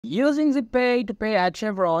Using ZipPay to pay at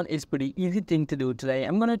Chevron is pretty easy thing to do today.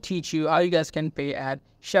 I'm gonna teach you how you guys can pay at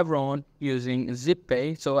Chevron using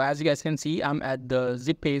ZipPay. So as you guys can see, I'm at the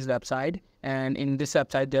ZipPay's website, and in this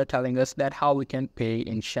website, they're telling us that how we can pay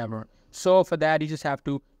in Chevron. So for that, you just have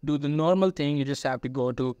to do the normal thing. You just have to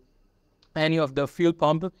go to any of the fuel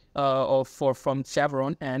pump from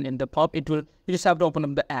Chevron, and in the pump, you just have to open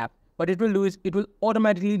up the app. What it will do is it will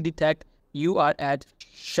automatically detect you are at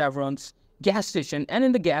Chevron's gas station, and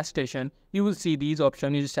in the gas station you will see these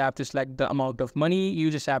options. You just have to select the amount of money. You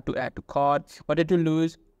just have to add to cart. What it will do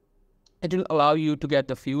is it will allow you to get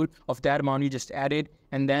the fuel of that amount you just added,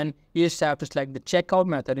 and then you just have to select the checkout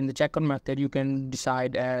method. In the checkout method, you can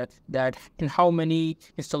decide that in how many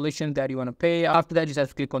installations that you want to pay. After that, you just have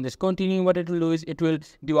to click on this continue. What it will do is it will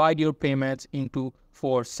divide your payments into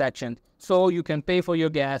 4 sections, so you can pay for your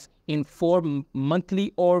gas in 4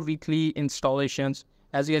 monthly or weekly installations.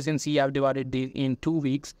 As you guys can see, I've divided these in 2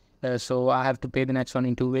 weeks, so I have to pay the next one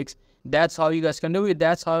in 2 weeks. That's how you guys can do it.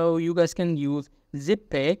 That's how you guys can use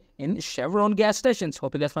ZipPay in Chevron gas stations.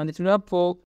 Hope you guys find this helpful.